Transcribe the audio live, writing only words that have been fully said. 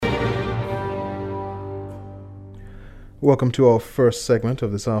Welcome to our first segment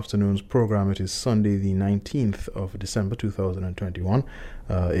of this afternoon's program. It is Sunday, the 19th of December, 2021.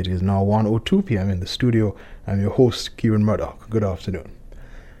 It is now 1:02 p.m. in the studio. I'm your host, Kieran Murdoch. Good afternoon.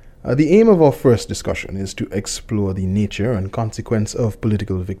 The aim of our first discussion is to explore the nature and consequence of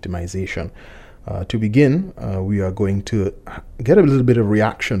political victimization. To begin, we are going to get a little bit of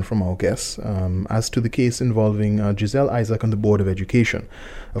reaction from our guests as to the case involving Gisele Isaac and the Board of Education.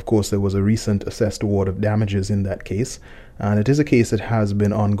 Of course, there was a recent assessed award of damages in that case, and it is a case that has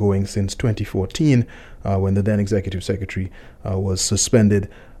been ongoing since 2014 when the then Executive Secretary was suspended,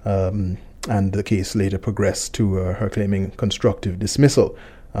 and the case later progressed to her claiming constructive dismissal.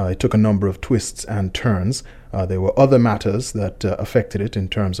 It took a number of twists and turns. There were other matters that affected it in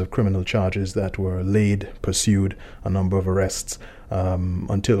terms of criminal charges that were laid, pursued, a number of arrests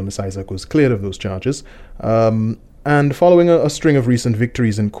until Ms. Isaac was cleared of those charges. And following a string of recent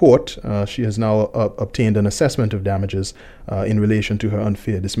victories in court, she has now obtained an assessment of damages in relation to her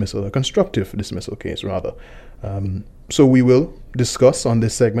unfair dismissal, a constructive dismissal case rather. So we will discuss on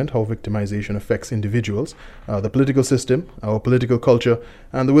this segment how victimization affects individuals, the political system, our political culture,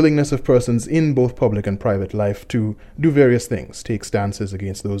 and the willingness of persons in both public and private life to do various things, take stances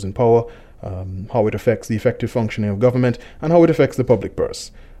against those in power, how it affects the effective functioning of government, and how it affects the public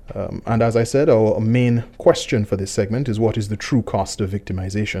purse. And as I said, our main question for this segment is what is the true cost of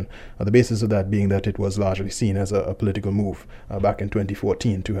victimization? The basis of that being that it was largely seen as a political move back in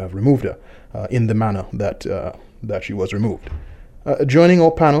 2014 to have removed her in the manner that she was removed. Joining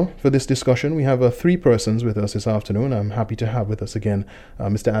our panel for this discussion, we have three persons with us this afternoon. I'm happy to have with us again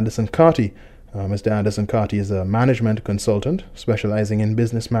Mr. Anderson Carty. Mr. Anderson Carty is a management consultant specializing in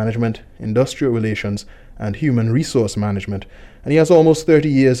business management, industrial relations, and human resource management, and he has almost 30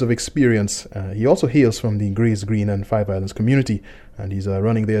 years of experience. He also hails from the Grays Green and Five Islands community, and he's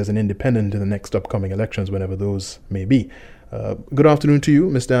running there as an independent in the next upcoming elections, whenever those may be. Good afternoon to you,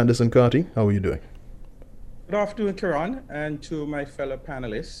 Mr. Anderson Carty. How are you doing? Good afternoon, Kiran, and to my fellow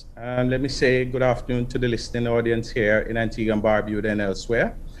panelists. And let me say good afternoon to the listening audience here in Antigua and Barbuda and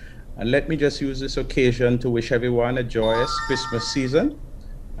elsewhere. And let me just use this occasion to wish everyone a joyous Christmas season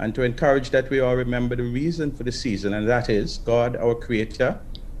and to encourage that we all remember the reason for the season, and that is God, our Creator,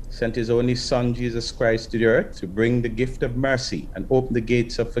 sent His only Son, Jesus Christ, to the earth to bring the gift of mercy and open the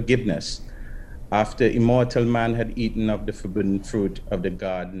gates of forgiveness after immortal man had eaten of the forbidden fruit of the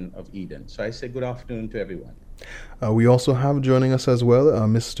Garden of Eden. So I say good afternoon to everyone. We also have joining us as well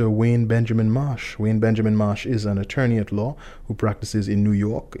Mr. Wayne Benjamin Marsh. Wayne Benjamin Marsh is an attorney at law who practices in New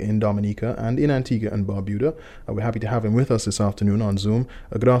York, in Dominica, and in Antigua and Barbuda. We're happy to have him with us this afternoon on Zoom.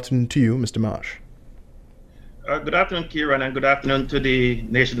 Good afternoon to you, Mr. Marsh. Good afternoon, Kieran, and good afternoon to the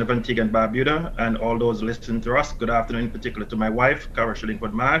nation of Antigua and Barbuda and all those listening to us. Good afternoon in particular to my wife, Cara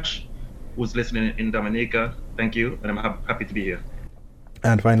Shillingford Marsh, who's listening in Dominica. Thank you, and I'm happy to be here.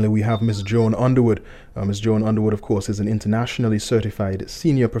 And finally, we have Ms. Joan Underwood. Ms. Joan Underwood, of course, is an internationally certified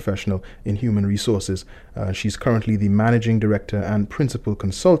senior professional in human resources. She's currently the managing director and principal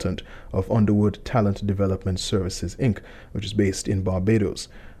consultant of Underwood Talent Development Services, Inc., which is based in Barbados.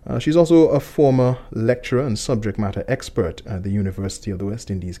 She's also a former lecturer and subject matter expert at the University of the West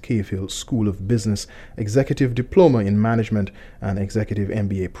Indies Cave Hill School of Business, executive diploma in management and executive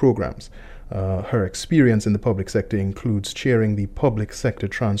MBA programs. Her experience in the public sector includes chairing the Public Sector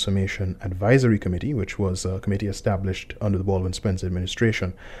Transformation Advisory Committee, which was a committee established under the Baldwin Spencer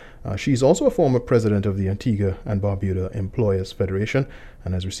administration. She's also a former president of the Antigua and Barbuda Employers Federation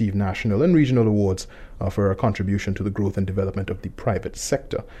and has received national and regional awards for her contribution to the growth and development of the private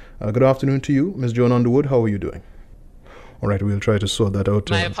sector. Good afternoon to you, Ms. Joan Underwood. How are you doing? All right, we'll try to sort that out.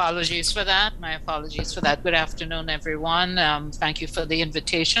 My apologies for that. Good afternoon, everyone. Thank you for the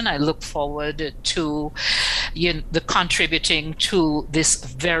invitation. I look forward to the contributing to this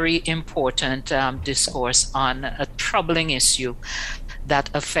very important discourse on a troubling issue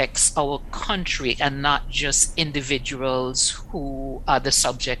that affects our country and not just individuals who are the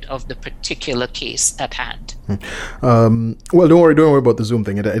subject of the particular case at hand. Well, don't worry about the Zoom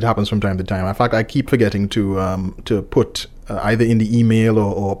thing. It happens from time to time. In fact, I keep forgetting to put either in the email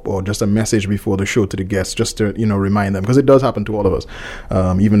or just a message before the show to the guests, just to remind them, because it does happen to all of us,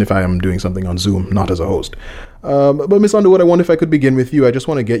 even if I am doing something on Zoom, not as a host. But Ms. Underwood, I wonder if I could begin with you. I just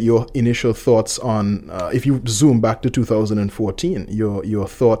want to get your initial thoughts on, if you zoom back to 2014, your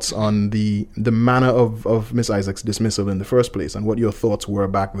thoughts on the manner of Ms. Isaac's dismissal in the first place, and what your thoughts were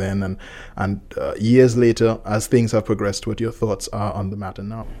back then, and years later, as things have progressed, what your thoughts are on the matter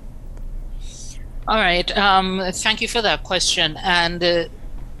now. All right. Thank you for that question. And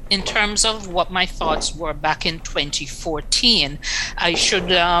in terms of what my thoughts were back in 2014, I should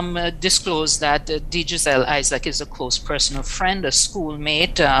disclose that Gisele Isaac is a close personal friend, a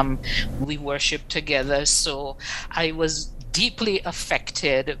schoolmate. We worship together, so I was deeply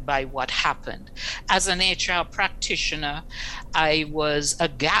affected by what happened. As an HR practitioner, I was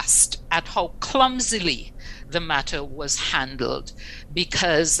aghast at how clumsily the matter was handled,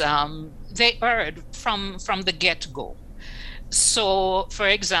 because they erred from the get-go. So, for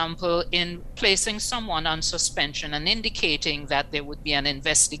example, in placing someone on suspension and indicating that there would be an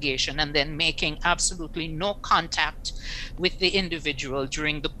investigation, and then making absolutely no contact with the individual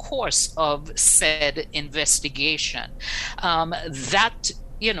during the course of said investigation, that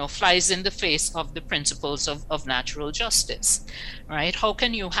flies in the face of the principles of natural justice, right? How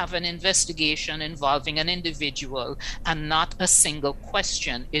can you have an investigation involving an individual and not a single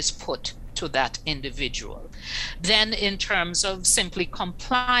question is put to that individual? Then, in terms of simply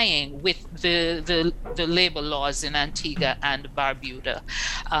complying with the labor laws in Antigua and Barbuda,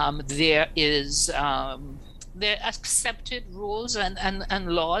 there are accepted rules and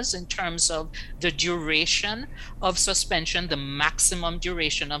laws in terms of the duration of suspension, the maximum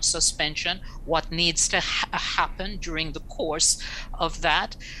duration of suspension, what needs to happen during the course of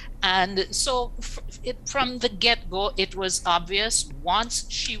that. And so from the get-go, it was obvious once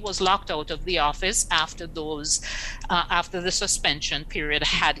she was locked out of the office after the suspension period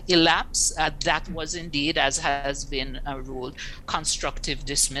had elapsed, that was indeed, as has been ruled, constructive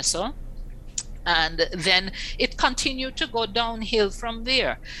dismissal. And then it continued to go downhill from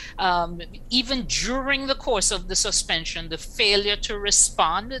there. Even during the course of the suspension, the failure to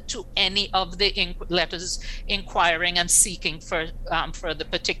respond to any of the letters inquiring and seeking for the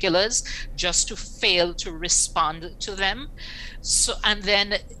particulars, just to fail to respond to them. So, and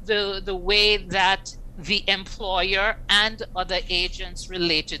then the way that the employer and other agents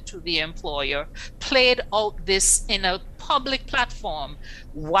related to the employer played out this in a public platform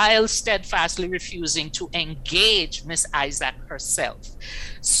while steadfastly refusing to engage Miss Isaac herself.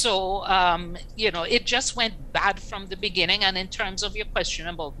 So, it just went bad from the beginning. And in terms of your question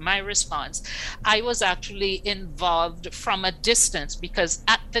about my response, I was actually involved from a distance, because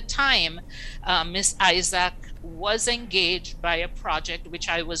at the time, Miss Isaac was engaged by a project which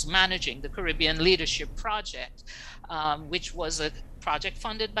I was managing, the Caribbean Leadership Project, which was a project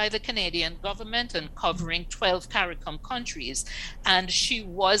funded by the Canadian government and covering 12 CARICOM countries. And she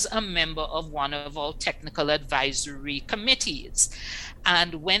was a member of one of our technical advisory committees.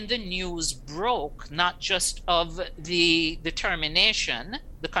 And when the news broke, not just of the termination,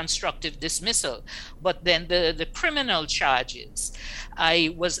 the constructive dismissal, but then the criminal charges,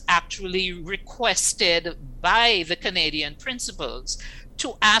 I was actually requested by the Canadian principals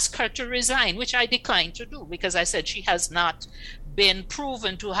to ask her to resign, which I declined to do, because I said she has not been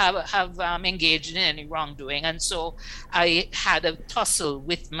proven to have engaged in any wrongdoing. And so I had a tussle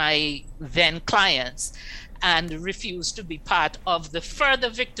with my then clients and refused to be part of the further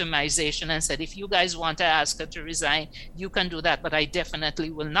victimization, and said, if you guys want to ask her to resign, you can do that, but I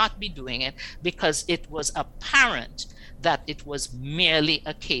definitely will not be doing it, because it was apparent that it was merely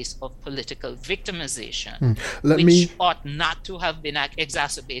a case of political victimization, which ought not to have been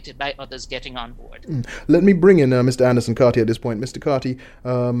exacerbated by others getting on board. Let me bring in Mr. Anderson Carty at this point. Mr. Carty,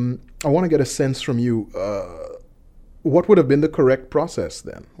 I want to get a sense from you. What would have been the correct process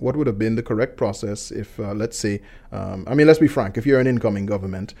then? What would have been the correct process if, let's say, let's be frank, if you're an incoming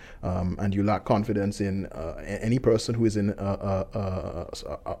government and you lack confidence in any person who is in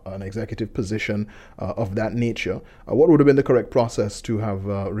an executive position of that nature, what would have been the correct process to have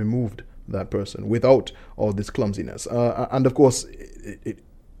removed that person without all this clumsiness? And of course,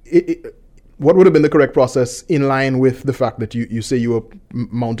 what would have been the correct process in line with the fact that you say you were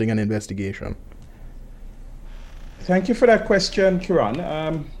mounting an investigation? Thank you for that question,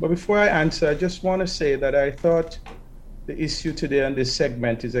 Kiran. But before I answer, I just want to say that I thought the issue today on this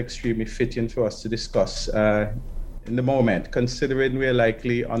segment is extremely fitting for us to discuss in the moment, considering we're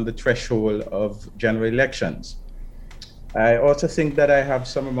likely on the threshold of general elections. I also think that I have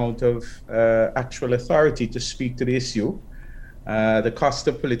some amount of actual authority to speak to the issue. The cost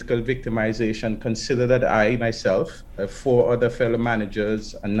of political victimization, consider that I, myself, 4 other fellow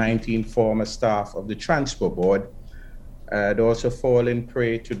managers, and 19 former staff of the Transport Board had also fallen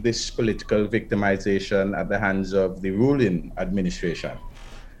prey to this political victimization at the hands of the ruling administration.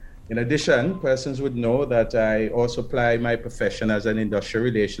 In addition, persons would know that I also ply my profession as an industrial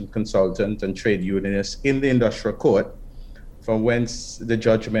relations consultant and trade unionist in the industrial court, from whence the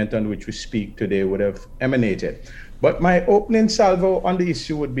judgment on which we speak today would have emanated. But my opening salvo on the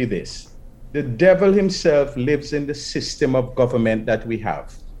issue would be this: the devil himself lives in the system of government that we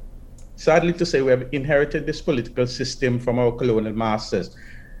have. sadly to say, we have inherited this political system from our colonial masters,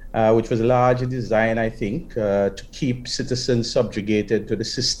 which was largely designed, I think, to keep citizens subjugated to the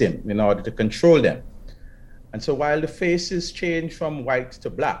system in order to control them. And so while the faces change from white to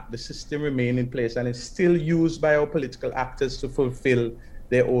black, the system remains in place and is still used by our political actors to fulfill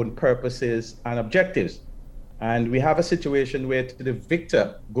their own purposes and objectives. And we have a situation where to the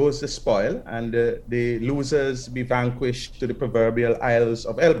victor goes the spoil and the losers be vanquished to the proverbial Isles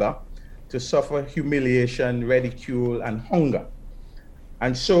of Elba to suffer humiliation, ridicule, and hunger.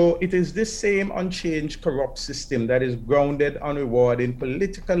 And so it is this same unchanged corrupt system that is grounded on rewarding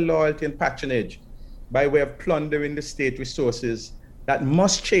political loyalty and patronage by way of plundering the state resources that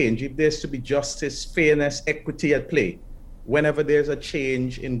must change if there's to be justice, fairness, equity at play whenever there's a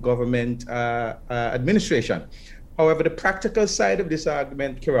change in government administration. However, the practical side of this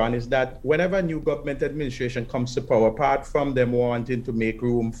argument, Kiran, is that whenever a new government administration comes to power, apart from them wanting to make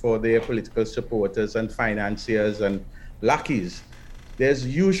room for their political supporters and financiers and lackeys, there's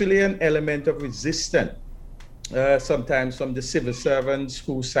usually an element of resistance, sometimes from the civil servants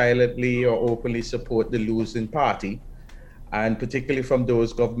who silently or openly support the losing party, and particularly from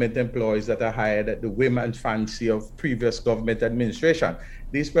those government employees that are hired at the whim and fancy of previous government administration.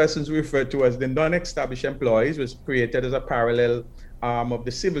 These persons we refer to as the non-established employees was created as a parallel arm of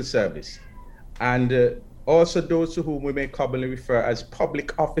the civil service. And also those to whom we may commonly refer as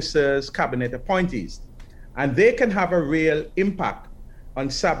public officers, cabinet appointees. And they can have a real impact on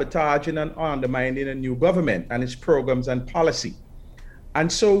sabotaging and undermining a new government and its programs and policy.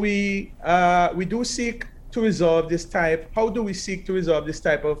 And so we do seek to resolve this type. How do we seek to resolve this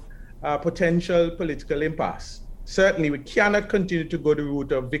type of potential political impasse? Certainly, we cannot continue to go the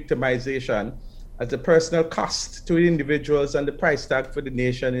route of victimization, as the personal cost to individuals and the price tag for the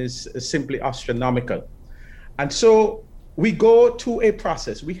nation is simply astronomical. And so we go to a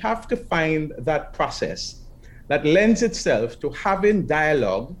process. We have to find that process that lends itself to having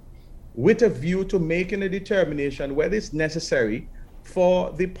dialogue with a view to making a determination whether it's necessary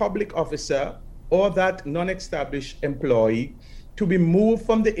for the public officer or that non-established employee to be moved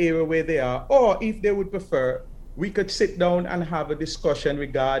from the area where they are, or if they would prefer, we could sit down and have a discussion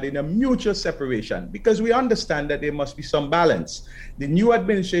regarding a mutual separation, because we understand that there must be some balance. The new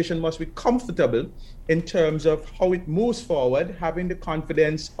administration must be comfortable in terms of how it moves forward, having the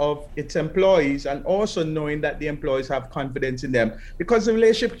confidence of its employees and also knowing that the employees have confidence in them, because the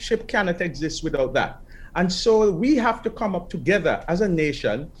relationship cannot exist without that. And so we have to come up together as a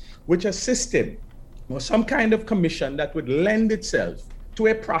nation with a system or some kind of commission that would lend itself to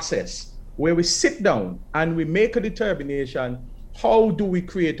a process where we sit down and we make a determination, how do we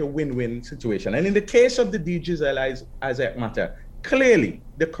create a win-win situation? And in the case of the Gisele Isaac matter, clearly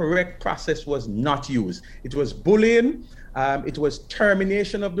the correct process was not used. It was bullying, it was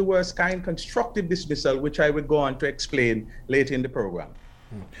termination of the worst kind, constructive dismissal, which I will go on to explain later in the program.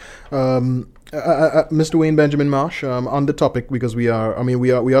 Mr. Wayne Benjamin Marsh, on the topic, because we are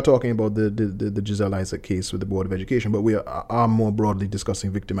talking about the Gisele Isaac case with the Board of Education, but we are more broadly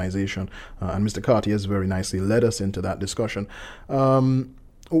discussing victimization, and Mr. Carty has very nicely led us into that discussion. One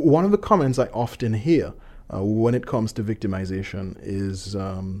of the comments I often hear when it comes to victimization is,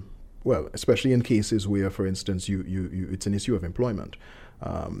 especially in cases where, for instance, it's an issue of employment.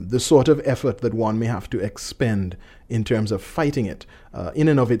 The sort of effort that one may have to expend in terms of fighting it in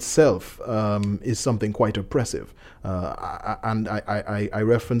and of itself is something quite oppressive. And I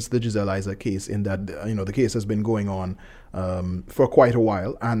referenced the Gisele Isaac case in that, the case has been going on for quite a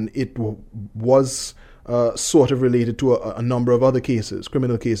while, and it was sort of related to a number of other cases,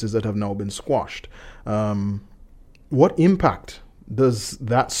 criminal cases that have now been squashed. What impact does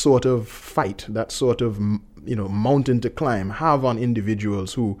that sort of fight, that sort of mountain to climb, have on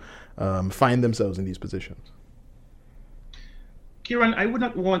individuals who find themselves in these positions? Kieran, I would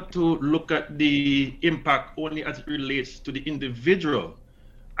not want to look at the impact only as it relates to the individual.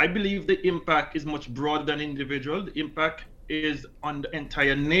 I believe the impact is much broader than individual. The impact is on the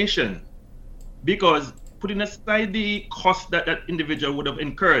entire nation, because putting aside the cost that that individual would have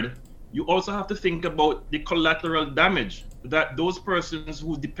incurred, you also have to think about the collateral damage that those persons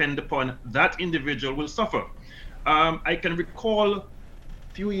who depend upon that individual will suffer. I can recall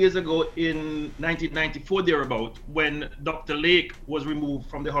a few years ago in 1994 thereabout, when Dr. Lake was removed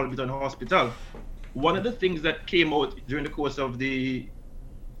from the Halberton Hospital. One of the things that came out during the course of the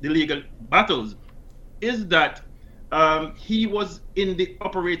legal battles is that he was in the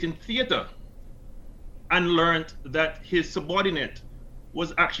operating theater and learned that his subordinate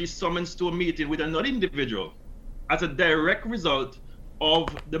was actually summoned to a meeting with another individual as a direct result of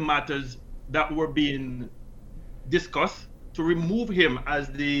the matters that were being discussed to remove him as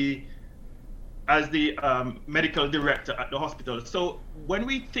the as the medical director at the hospital. So when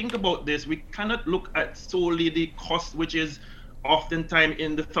we think about this, we cannot look at solely the cost, which is oftentimes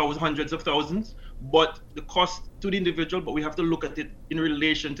in the hundreds of thousands, but the cost to the individual, but we have to look at it in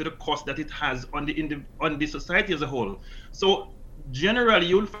relation to the cost that it has on the society as a whole. So generally,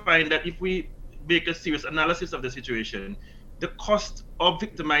 you'll find that if we make a serious analysis of the situation, the cost of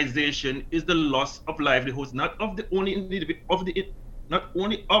victimization is the loss of livelihoods, not of the only not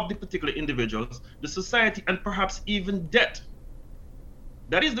only of the particular individuals, the society, and perhaps even debt.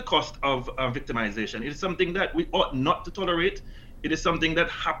 That is the cost of victimization. It is something that we ought not to tolerate. It is something that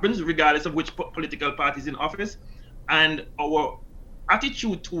happens regardless of which political party is in office. And our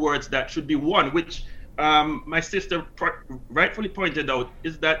attitude towards that should be one, which my sister rightfully pointed out,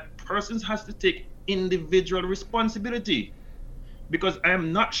 is that persons has to take individual responsibility. Because I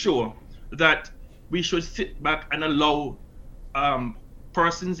am not sure that we should sit back and allow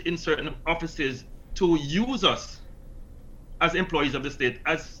persons in certain offices to use us as employees of the state,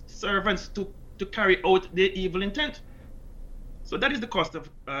 as servants to carry out their evil intent. So that is the cost of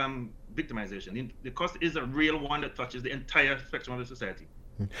victimization. The cost is a real one that touches the entire spectrum of the society.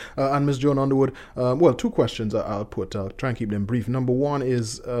 And Ms. Joan Underwood, well, two questions I'll put. I'll try and keep them brief. Number one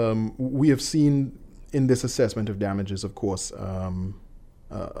is we have seen in this assessment of damages, of course,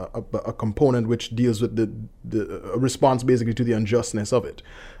 a component which deals with the response basically to the unjustness of it.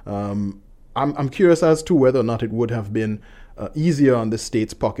 I'm curious as to whether or not it would have been easier on the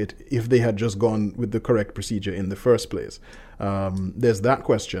state's pocket if they had just gone with the correct procedure in the first place. There's that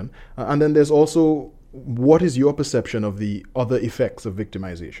question. And then there's also, what is your perception of the other effects of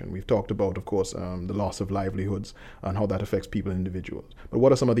victimization? We've talked about, of course, the loss of livelihoods and how that affects people, individuals. But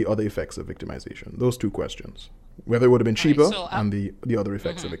what are some of the other effects of victimization? Those two questions. Whether it would have been cheaper and the other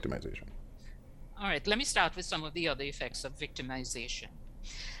effects of victimization. All right, let me start with some of the other effects of victimization.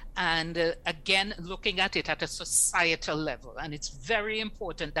 And again, looking at it at a societal level, and it's very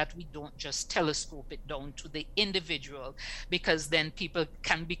important that we don't just telescope it down to the individual, because then people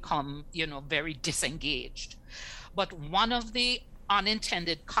can become, very disengaged. But one of the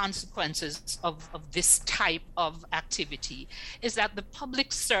unintended consequences of this type of activity is that the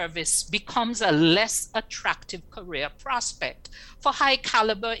public service becomes a less attractive career prospect for high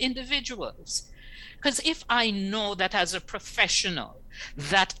caliber individuals. Because if I know that as a professional,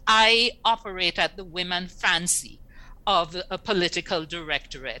 that I operate at the whim and fancy of a political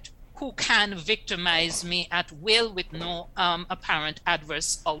directorate who can victimize me at will with no apparent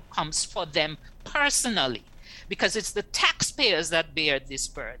adverse outcomes for them personally, because it's the taxpayers that bear this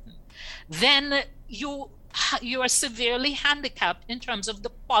burden, then you are severely handicapped in terms of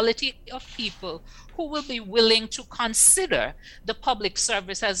the quality of people who will be willing to consider the public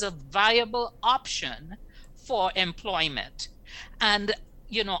service as a viable option for employment. And,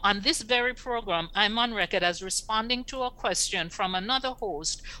 on this very program, I'm on record as responding to a question from another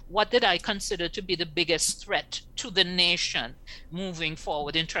host: what did I consider to be the biggest threat to the nation moving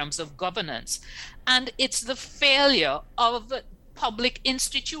forward in terms of governance? And it's the failure of public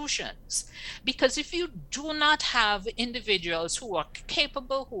institutions. Because if you do not have individuals who are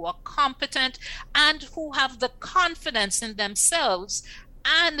capable, who are competent, and who have the confidence in themselves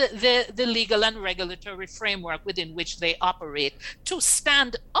and the legal and regulatory framework within which they operate to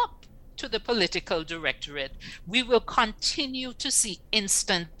stand up to the political directorate, we will continue to see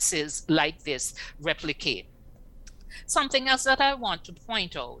instances like this replicate. Something else that I want to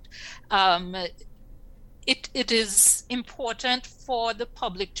point out, it is important for the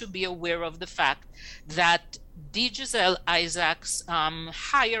public to be aware of the fact that Gisele Isaacs'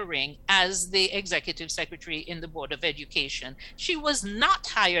 hiring as the executive secretary in the Board of Education, she was not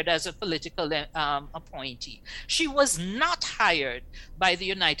hired as a political appointee. She was not hired by the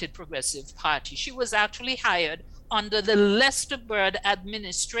United Progressive Party. She was actually hired under the Lester Bird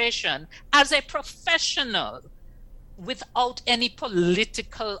administration as a professional, without any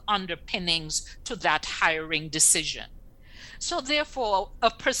political underpinnings to that hiring decision. So therefore,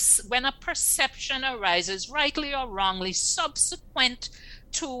 when a perception arises, rightly or wrongly, subsequent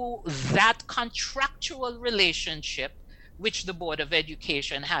to that contractual relationship which the Board of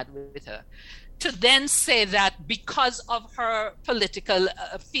Education had with her, to then say that because of her political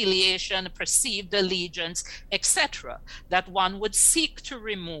affiliation, perceived allegiance, etc., that one would seek to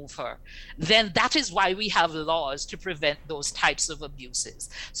remove her, then that is why we have laws to prevent those types of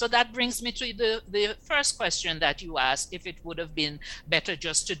abuses. So that brings me to the first question that you asked, if it would have been better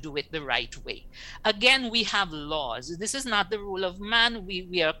just to do it the right way. Again, we have laws. This is not the rule of man.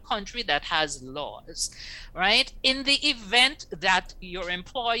 We are a country that has laws, right? In the event that your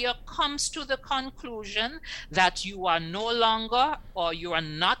employer comes to the conclusion that you are no longer or you are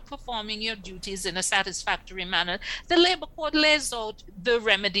not performing your duties in a satisfactory manner, the labor code lays out the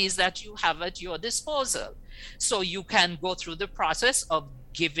remedies that you have at your disposal. So you can go through the process of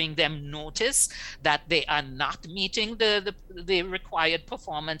giving them notice that they are not meeting the required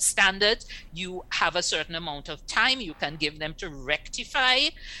performance standards. You have a certain amount of time you can give them to rectify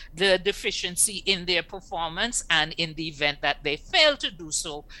the deficiency in their performance, and in the event that they fail to do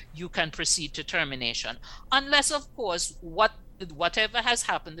so, you can proceed to termination. Unless, of course, whatever has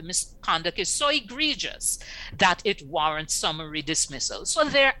happened, the misconduct is so egregious that it warrants summary dismissal. So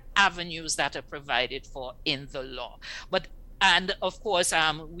there are avenues that are provided for in the law. And of course,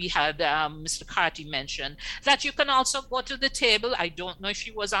 we had Mr. Carty mention that you can also go to the table. I don't know if she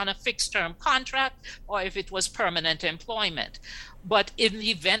was on a fixed term contract or if it was permanent employment. But in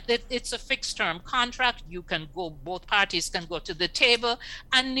the event that it's a fixed term contract, both parties can go to the table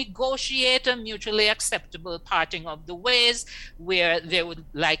and negotiate a mutually acceptable parting of the ways, where there would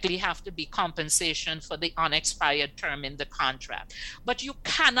likely have to be compensation for the unexpired term in the contract. But you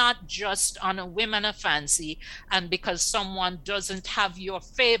cannot just on a whim and a fancy, and because someone doesn't have your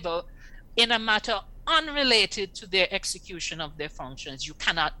favor in a matter unrelated to their execution of their functions, you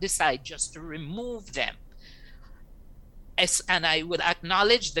cannot decide just to remove them. And I would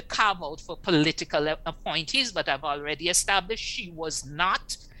acknowledge the carve-out for political appointees, but I've already established she was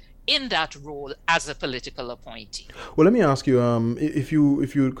not in that role as a political appointee. Well, let me ask you if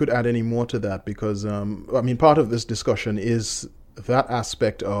you could add any more to that, because part of this discussion is that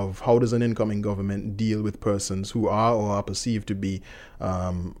aspect of how does an incoming government deal with persons who are or are perceived to be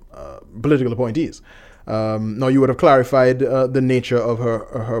political appointees. Now, you would have clarified the nature of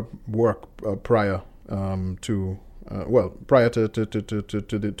her work prior to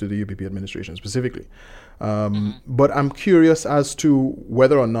the UPP administration specifically. But I'm curious as to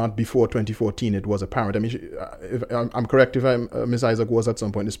whether or not before 2014 it was apparent. I mean, if I'm correct, Ms. Isaac was at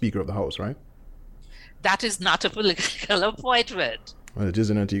some point the Speaker of the House, right? That is not a political appointment. Well, it is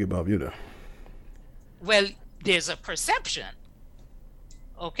in Antigua and Barbuda. Well, there's a perception,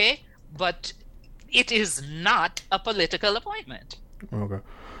 okay? But it is not a political appointment. Okay.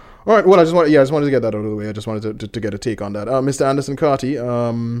 All right. Well, I just wanted to get that out of the way. I just wanted to get a take on that. Mr. Anderson Carty,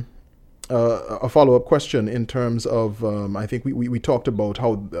 a follow-up question in terms of, I think we talked about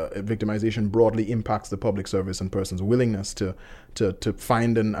how victimization broadly impacts the public service and persons' willingness to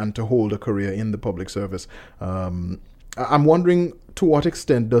find and to hold a career in the public service. I'm wondering, to what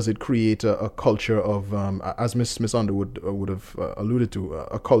extent does it create a culture of, as Miss Underwood would have alluded to,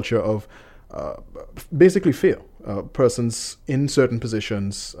 a culture of basically fear. Persons in certain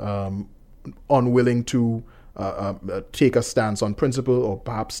positions unwilling to take a stance on principle, or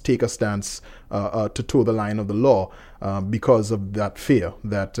perhaps take a stance to toe the line of the law because of that fear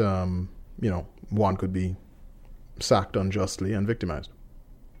that one could be sacked unjustly and victimized.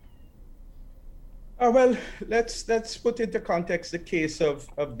 Well, let's put into context the case of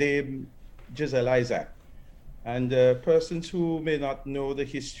Dame Gisele Isaac. And persons who may not know the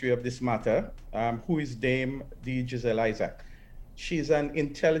history of this matter, who is Dame Gisele Isaac? She's an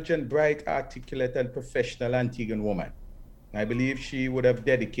intelligent, bright, articulate, and professional Antiguan woman. I believe she would have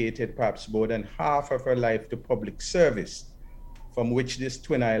dedicated perhaps more than half of her life to public service, from which this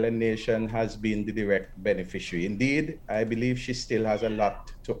Twin Island nation has been the direct beneficiary. Indeed, I believe she still has a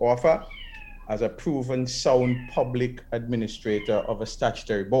lot to offer as a proven sound public administrator of a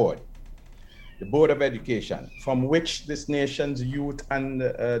statutory board, the Board of Education, from which this nation's youth and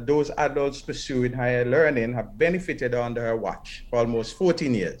those adults pursuing higher learning have benefited under her watch for almost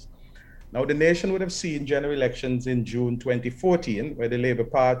 14 years. Now, the nation would have seen general elections in June 2014, where the Labour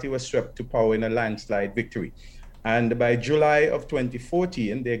Party was swept to power in a landslide victory. And by July of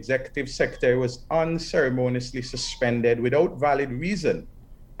 2014, the executive secretary was unceremoniously suspended without valid reason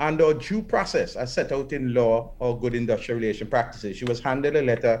and or due process as set out in law or good industrial relation practices. She was handed a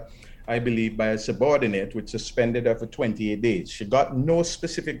letter, I believe, by a subordinate, which suspended her for 28 days. She got no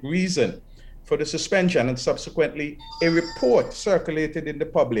specific reason for the suspension, and subsequently a report circulated in the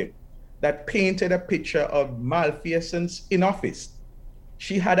public that painted a picture of malfeasance in office.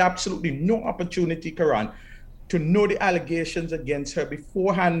 She had absolutely no opportunity, Karan, to know the allegations against her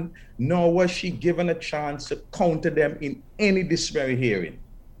beforehand, nor was she given a chance to counter them in any disciplinary hearing.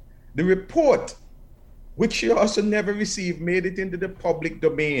 The report, which she also never received, made it into the public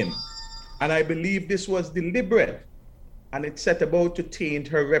domain. And I believe this was deliberate, and it set about to taint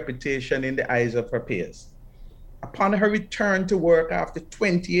her reputation in the eyes of her peers. Upon her return to work after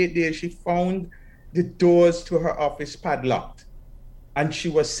 28 days, she found the doors to her office padlocked, and she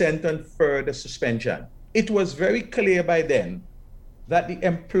was sent on further suspension. It was very clear by then that the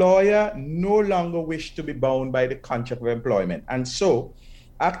employer no longer wished to be bound by the contract of employment. And so,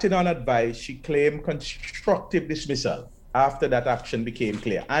 acting on advice, she claimed constructive dismissal after that action became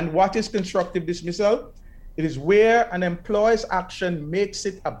clear. And what is constructive dismissal? It is where an employer's action makes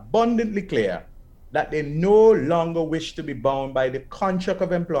it abundantly clear that they no longer wish to be bound by the contract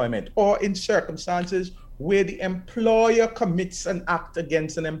of employment, or in circumstances where the employer commits an act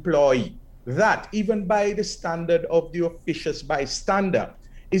against an employee that, even by the standard of the officious bystander,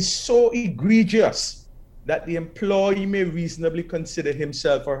 is so egregious that the employee may reasonably consider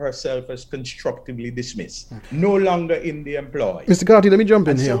himself or herself as constructively dismissed, no longer in the employ. Mr. Carty, let me jump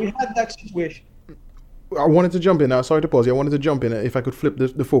in here. So we had that situation. I wanted to jump in. Sorry to pause you. I wanted to jump in. If I could flip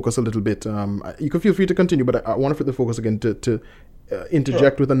the focus a little bit. You can feel free to continue, but I want to flip the focus again to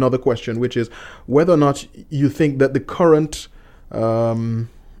interject with another question, which is whether or not you think that the current, I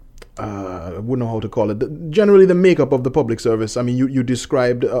wouldn't know how to call it, generally the makeup of the public service. I mean, you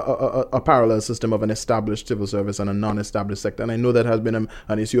described a parallel system of an established civil service and a non-established sector. And I know that has been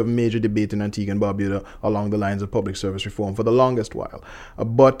an issue of major debate in Antigua and Barbuda along the lines of public service reform for the longest while.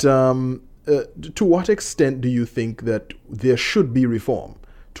 To what extent do you think that there should be reform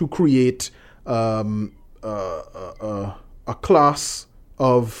to create a class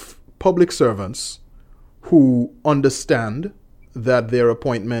of public servants who understand that their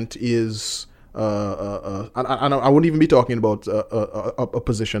appointment is, and I wouldn't even be talking about a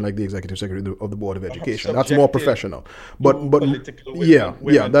position like the executive secretary of the Board of Education. That's more professional. But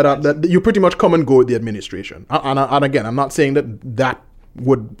that you pretty much come and go with the administration. And again, I'm not saying that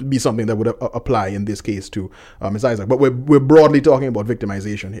would be something that would apply in this case to Ms. Isaac. But we're broadly talking about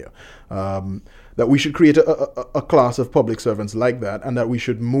victimization here. That we should create a class of public servants like that, and that we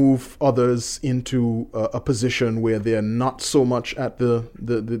should move others into a position where they're not so much at the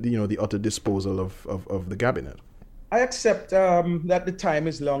utter disposal of the cabinet. I accept that the time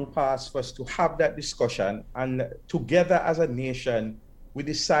is long past for us to have that discussion, and together as a nation, we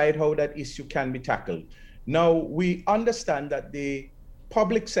decide how that issue can be tackled. Now, we understand that the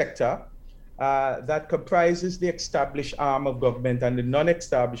public sector that comprises the established arm of government and the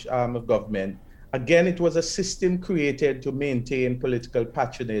non-established arm of government, again, it was a system created to maintain political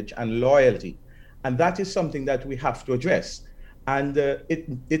patronage and loyalty. And that is something that we have to address. And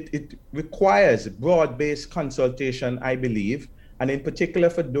it requires broad-based consultation, I believe, and in particular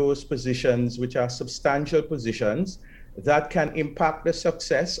for those positions which are substantial positions that can impact the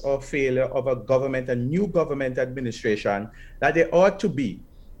success or failure of a new government administration, that there ought to be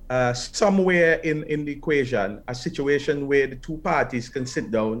somewhere in the equation a situation where the two parties can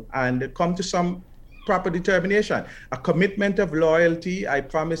sit down and come to some proper determination. A commitment of loyalty: I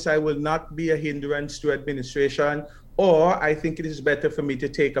promise I will not be a hindrance to administration, or I think it is better for me to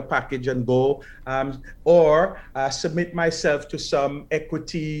take a package and go, or submit myself to some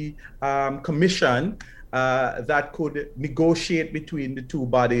equity commission that could negotiate between the two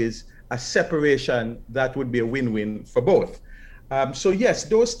bodies a separation that would be a win-win for both. So yes,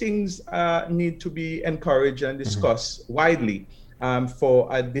 those things need to be encouraged and discussed widely for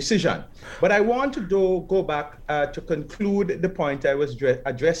a decision. But I want to go back to conclude the point I was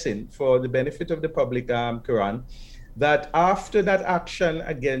addressing for the benefit of the public, Kiran, that after that action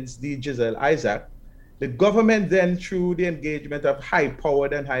against the Gisele Isaac, the government then, through the engagement of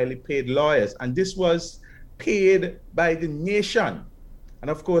high-powered and highly paid lawyers, and this was paid by the nation. And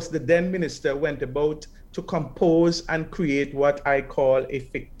of course, the then minister went about to compose and create what I call a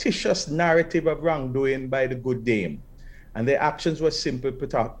fictitious narrative of wrongdoing by the good dame. And their actions were simply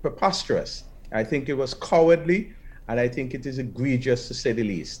preposterous. I think it was cowardly, and I think it is egregious, to say the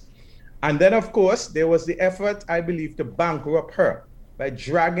least. And then, of course, there was the effort, I believe, to bankrupt her by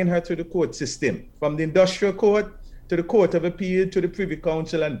dragging her to the court system, from the industrial court to the Court of Appeal to the Privy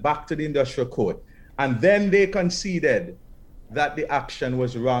Council and back to the industrial court. And then they conceded that the action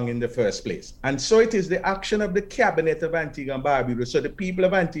was wrong in the first place. And so it is the action of the cabinet of Antigua and Barbuda, so the people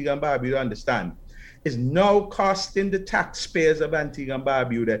of Antigua and Barbuda understand, is now costing the taxpayers of Antigua and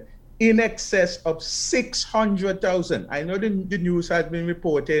Barbuda in excess of 600,000. I know the news has been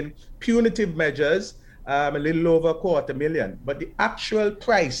reporting punitive measures, a little over $250,000, but the actual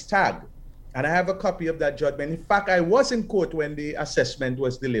price tag, and I have a copy of that judgment. In fact, I was in court when the assessment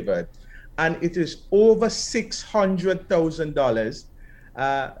was delivered, and it is over $600,000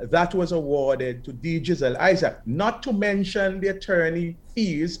 that was awarded to Gisele Isaac, not to mention the attorney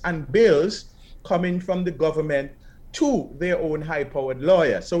fees and bills coming from the government to their own high-powered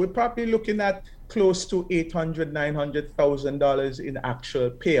lawyer. So we're probably looking at close to $800,000, $900,000 in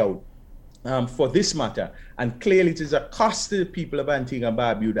actual payout. for this matter. And clearly it is a cost to the people of Antigua and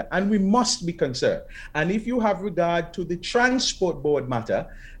Barbuda, and we must be concerned. And if you have regard to the transport board matter,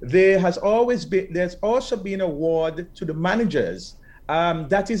 there's also been award to the managers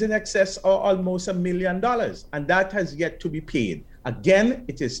that is in excess of almost $1 million, and that has yet to be paid. Again,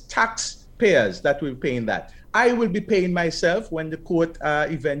 it is taxpayers that will be paying that. I will be paying myself when the court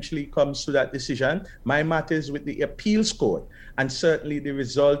eventually comes to that decision. My matter is with the appeals court, and certainly the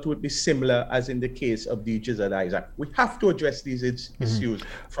result would be similar as in the case of the Gisele Isaac. We have to address these issues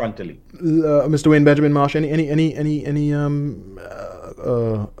frontally. Mr. Wayne Benjamin Marsh, any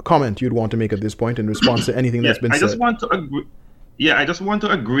comment you'd want to make at this point in response to anything that's been said? I just want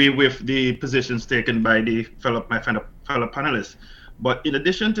to agree with the positions taken by my fellow panelists. But in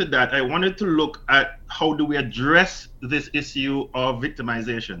addition to that, I wanted to look at how do we address this issue of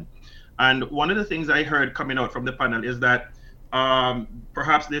victimization. And one of the things I heard coming out from the panel is that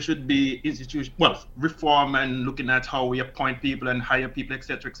perhaps there should be reform and looking at how we appoint people and hire people,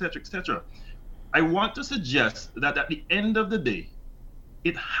 etc., etc., etc. I want to suggest that at the end of the day,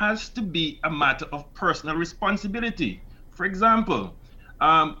 it has to be a matter of personal responsibility. For example,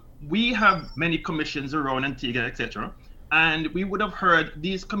 we have many commissions around Antigua, etc., and we would have heard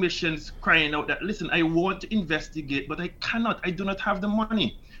these commissions crying out that, listen, I want to investigate, but I cannot. I do not have the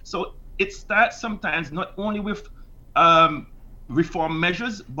money. So it starts sometimes not only with reform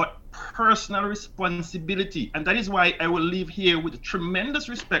measures, but personal responsibility. And that is why I will leave here with tremendous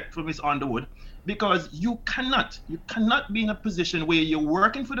respect for Ms. Underwood, because you cannot be in a position where you're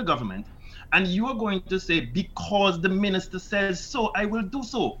working for the government and you are going to say, because the minister says so, I will do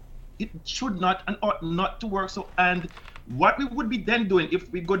so. It should not and ought not to work so. And what we would be then doing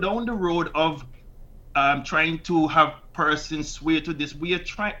if we go down the road of trying to have persons swear to this, we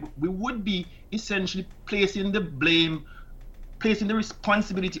would be essentially placing the blame, placing the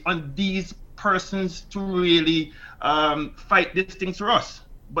responsibility on these persons to really fight these things for us.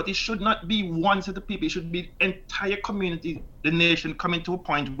 But it should not be one set of people. It should be the entire community, the nation, coming to a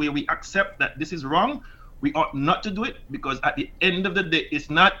point where we accept that this is wrong. We ought not to do it, because at the end of the day, it's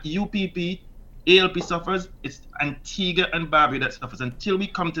not UPP, ALP suffers, it's Antigua and Barbuda that suffers. Until we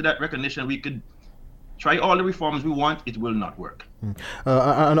come to that recognition, we could try all the reforms we want, it will not work.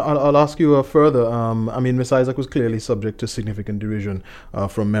 And I'll ask you further. I mean, Ms. Isaac was clearly subject to significant derision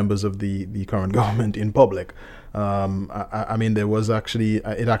from members of the current government in public. I mean, there was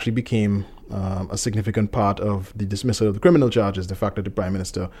it actually became a significant part of the dismissal of the criminal charges, the fact that the Prime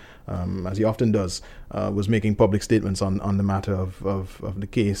Minister, as he often does, was making public statements on the matter of the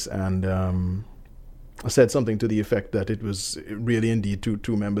case, and said something to the effect that it was really indeed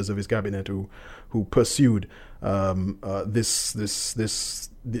two members of his cabinet who pursued whatever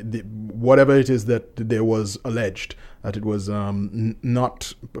it is that there was alleged, that it was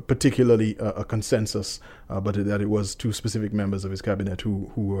not particularly a consensus, but that it was two specific members of his cabinet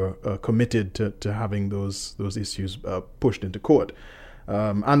who were committed to having those issues pushed into court.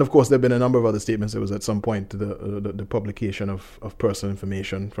 And of course, there have been a number of other statements. There was at some point the publication of personal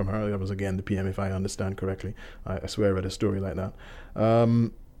information from her. That was again the PM, if I understand correctly. I swear I read a story like that.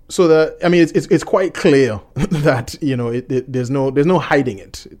 So that, I mean, it's quite clear that, you know, there's no hiding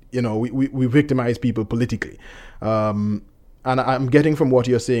it. You know, we victimize people politically. And I'm getting from what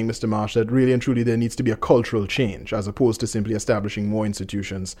you're saying, Mr. Marsh, that really and truly there needs to be a cultural change as opposed to simply establishing more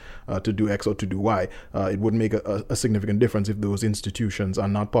institutions to do X or to do Y. It would make a significant difference if those institutions are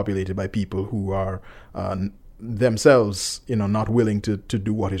not populated by people who are themselves, you know, not willing to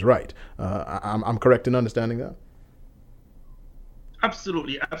do what is right. I'm correct in understanding that?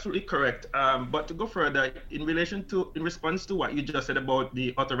 Absolutely correct. But to go further, in response to what you just said about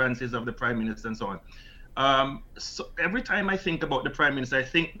the utterances of the Prime Minister and so on. So every time I think about the Prime Minister, I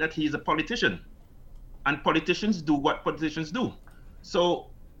think that he's a politician, and politicians do what politicians do.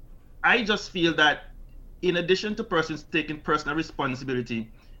 So I just feel that in addition to persons taking personal responsibility,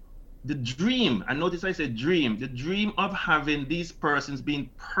 the dream, and notice I said dream, the dream of having these persons being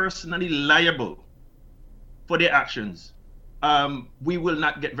personally liable for their actions, we will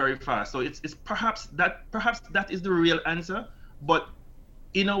not get very far. So it's perhaps that is the real answer, but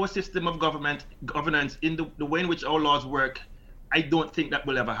in our system of governance, in the way in which our laws work, I don't think that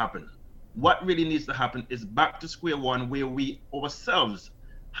will ever happen. What really needs to happen is back to square one, where we ourselves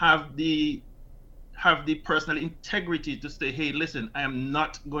have the personal integrity to say, hey, listen, I am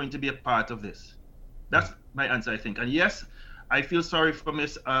not going to be a part of this. That's my answer, I think. And yes, I feel sorry for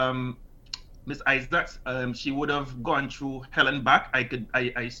Miss Isaacs. She would have gone through hell and back.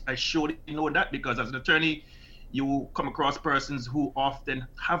 I surely know that, because as an attorney, you come across persons who often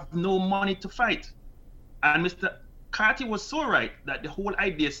have no money to fight. And Mr. Carty was so right that the whole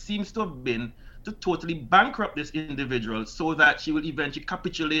idea seems to have been to totally bankrupt this individual so that she will eventually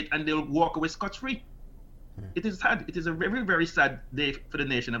capitulate and they'll walk away scot-free. It is sad. It is a very, very sad day for the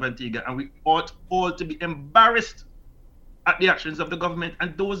nation of Antigua, and we ought all to be embarrassed at the actions of the government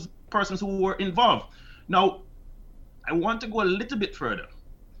and those persons who were involved. Now, I want to go a little bit further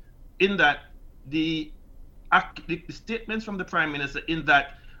in that the statements from the Prime Minister in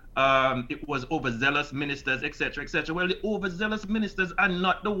that it was overzealous ministers, etc., etc. Well, the overzealous ministers are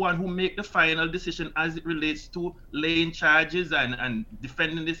not the one who make the final decision as it relates to laying charges and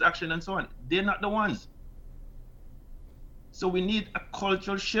defending this action and so on. They're not the ones. So we need a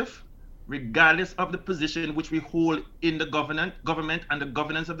cultural shift, regardless of the position which we hold in the government and the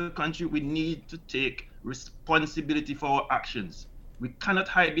governance of the country. We need to take responsibility for our actions. We cannot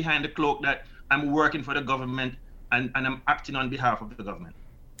hide behind the cloak that I'm working for the government and I'm acting on behalf of the government.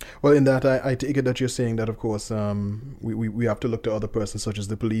 Well, in that, I take it that you're saying that, of course, we have to look to other persons such as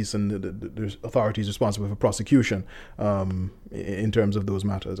the police and the authorities responsible for prosecution in terms of those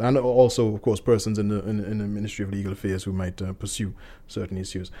matters, and also, of course, persons in the Ministry of Legal Affairs who might pursue certain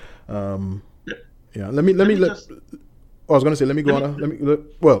issues. Yeah. Let me. I was going to say, let me go on.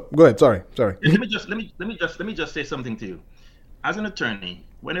 Well, go ahead. Sorry. Let me just say something to you. As an attorney,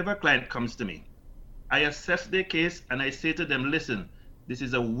 whenever a client comes to me, I assess their case and I say to them, listen, this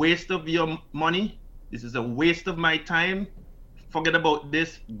is a waste of your money. This is a waste of my time. Forget about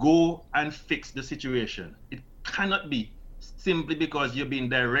this. Go and fix the situation. It cannot be simply because you're being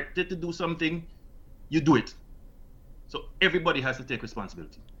directed to do something, you do it. So everybody has to take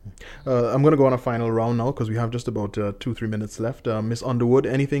responsibility. I'm going to go on a final round now because we have just about 2-3 minutes left. Miss Underwood,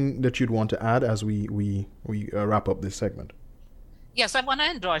 anything that you'd want to add as we wrap up this segment? Yes, I want to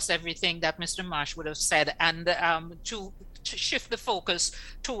endorse everything that Mr. Marsh would have said, and to shift the focus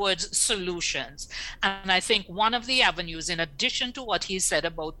towards solutions. And I think one of the avenues, in addition to what he said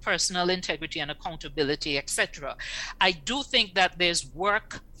about personal integrity and accountability, etc., I do think that there's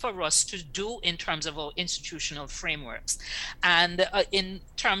work for us to do in terms of our institutional frameworks and in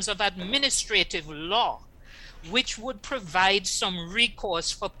terms of administrative law, which would provide some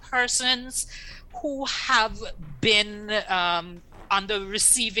recourse for persons who have been on the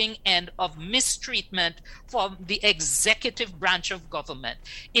receiving end of mistreatment from the executive branch of government.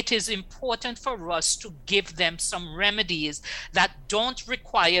 It is important for us to give them some remedies that don't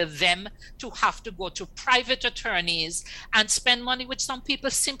require them to have to go to private attorneys and spend money which some people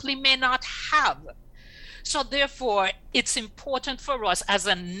simply may not have. So therefore, it's important for us as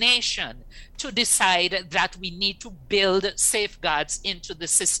a nation to decide that we need to build safeguards into the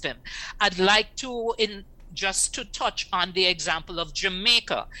system. I'd like to just to touch on the example of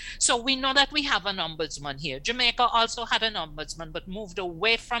Jamaica. So we know that we have an ombudsman here. Jamaica also had an ombudsman, but moved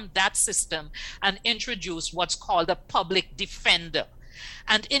away from that system and introduced what's called a public defender.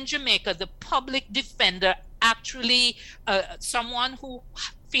 And in Jamaica, the public defender actually, someone who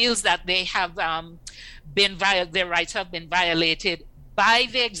feels that they have their rights have been violated by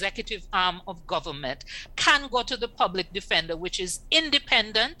the executive arm of government, can go to the public defender, which is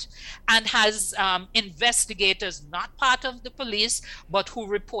independent and has investigators not part of the police, but who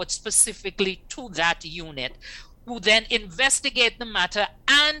report specifically to that unit, who then investigate the matter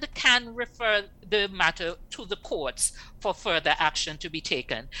and can refer the matter to the courts for further action to be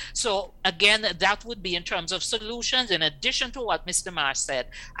taken. So again, that would be in terms of solutions. In addition to what Mr. Marsh said,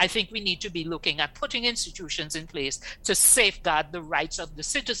 I think we need to be looking at putting institutions in place to safeguard the rights of the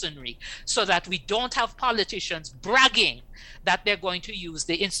citizenry so that we don't have politicians bragging that they're going to use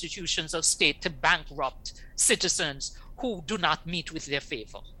the institutions of state to bankrupt citizens who do not meet with their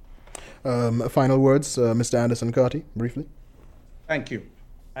favor. Final words, Mr. Anderson Carty, briefly. Thank you.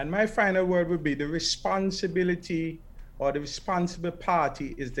 And my final word would be the responsibility or the responsible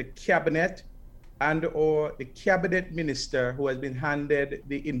party is the cabinet and or the cabinet minister who has been handed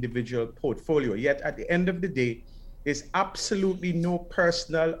the individual portfolio. Yet at the end of the day, there's absolutely no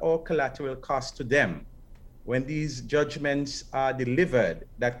personal or collateral cost to them when these judgments are delivered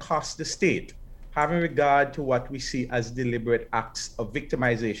that cost the state, having regard to what we see as deliberate acts of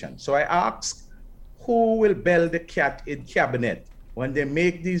victimization. So I ask, who will bell the cat in cabinet when they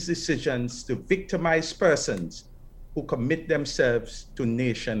make these decisions to victimize persons who commit themselves to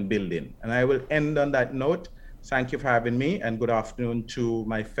nation building? And I will end on that note. Thank you for having me, and good afternoon to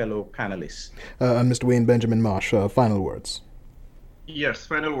my fellow panelists. And Mr. Wayne Benjamin Marsh, final words. Yes,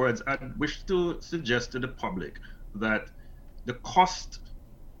 final words. I wish to suggest to the public that the cost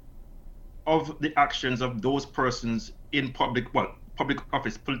of the actions of those persons in public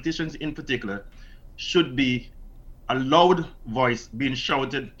office, politicians in particular, should be a loud voice being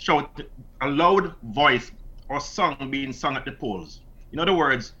shouted, a loud voice or song being sung at the polls. In other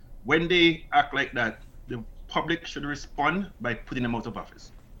words, when they act like that, the public should respond by putting them out of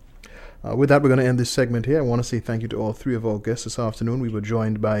office. With that, we're going to end this segment here. I want to say thank you to all three of our guests this afternoon. We were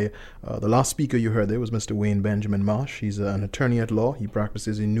joined by the last speaker you heard there was Mr. Wayne Benjamin Marsh. He's an attorney at law. He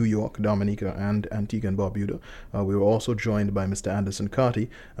practices in New York, Dominica, and Antigua and Barbuda. We were also joined by Mr. Anderson Carty,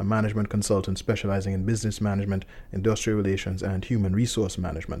 a management consultant specializing in business management, industrial relations, and human resource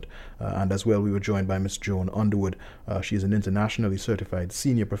management. And as well, we were joined by Ms. Joan Underwood. She is an internationally certified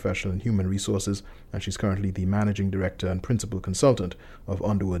senior professional in human resources, and she's currently the managing director and principal consultant of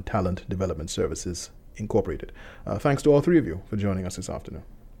Underwood Talent Development Services Incorporated. Thanks to all three of you for joining us this afternoon.